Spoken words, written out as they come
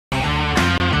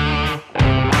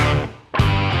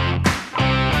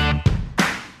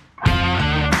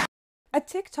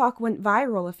TikTok went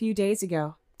viral a few days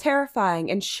ago, terrifying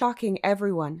and shocking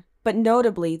everyone, but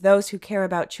notably those who care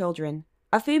about children.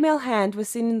 A female hand was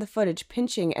seen in the footage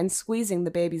pinching and squeezing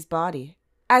the baby's body.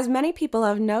 As many people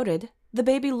have noted, the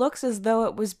baby looks as though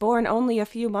it was born only a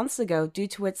few months ago due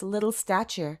to its little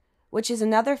stature, which is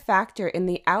another factor in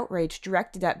the outrage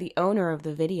directed at the owner of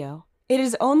the video. It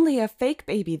is only a fake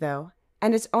baby though,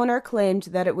 and its owner claimed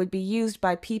that it would be used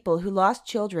by people who lost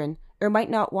children or might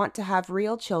not want to have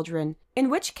real children, in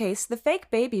which case the fake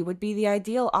baby would be the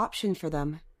ideal option for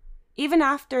them. Even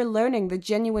after learning the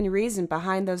genuine reason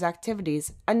behind those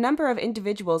activities, a number of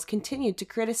individuals continued to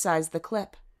criticize the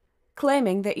clip,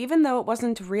 claiming that even though it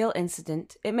wasn't a real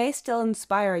incident, it may still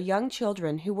inspire young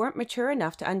children who weren't mature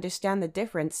enough to understand the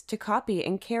difference to copy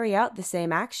and carry out the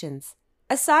same actions.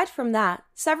 Aside from that,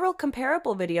 several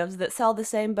comparable videos that sell the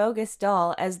same bogus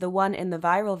doll as the one in the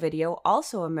viral video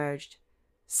also emerged.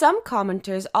 Some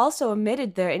commenters also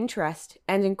omitted their interest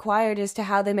and inquired as to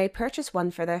how they may purchase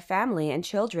one for their family and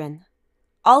children.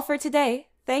 All for today.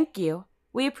 Thank you.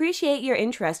 We appreciate your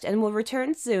interest and will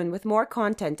return soon with more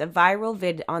content of viral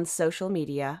vid on social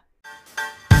media.